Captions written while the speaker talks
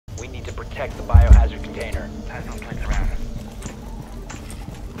protect the biohazard container.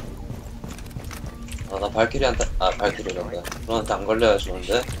 나 발키리한테 발키리란다. 너한테 안 걸려야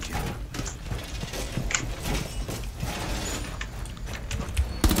좋은데.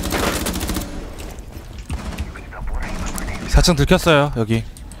 사층 들켰어요 여기.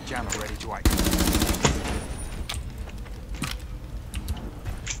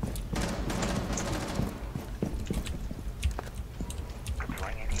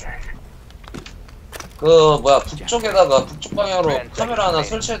 그 뭐야 북쪽에다가 북쪽 방향으로 카메라 하나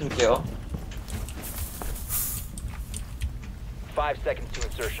설치해 둘게요. 5 seconds to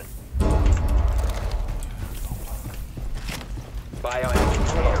insertion. Biohazard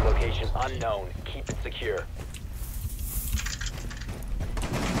container location unknown. Keep it secure.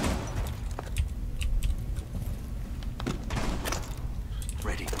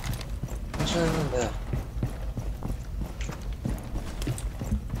 설치했는데.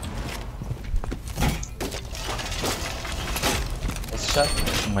 헤드샷.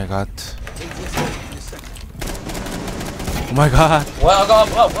 오 마이 갓. 오 마이 갓. 뭐야 뭐야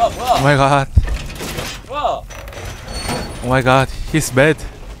오 마이 갓. 뭐야. 오 마이 갓. He's bad.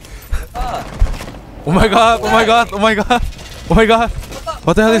 오 마이 갓. 오 마이 갓. 오 마이 갓. 오 마이 갓.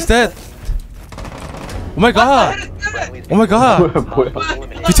 What the hell is that? 오 마이 갓. 오 마이 갓. 뭐야?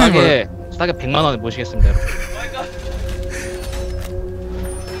 비트님 싸게 100만 원에 모시겠습니다, 여러분.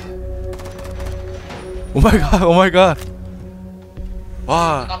 오 마이 갓. 오 마이 갓.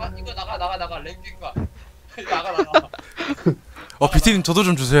 와. 이거 나가 랭킹가. 나가. 비트님 저도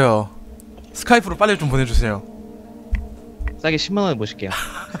좀 주세요. 스카이프로 빨리 좀 보내주세요. 싸게 10만 원에 모실게요.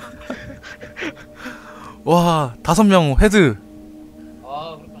 와 5명 헤드.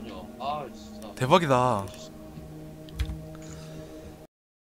 그렇군요. 진짜 대박이다.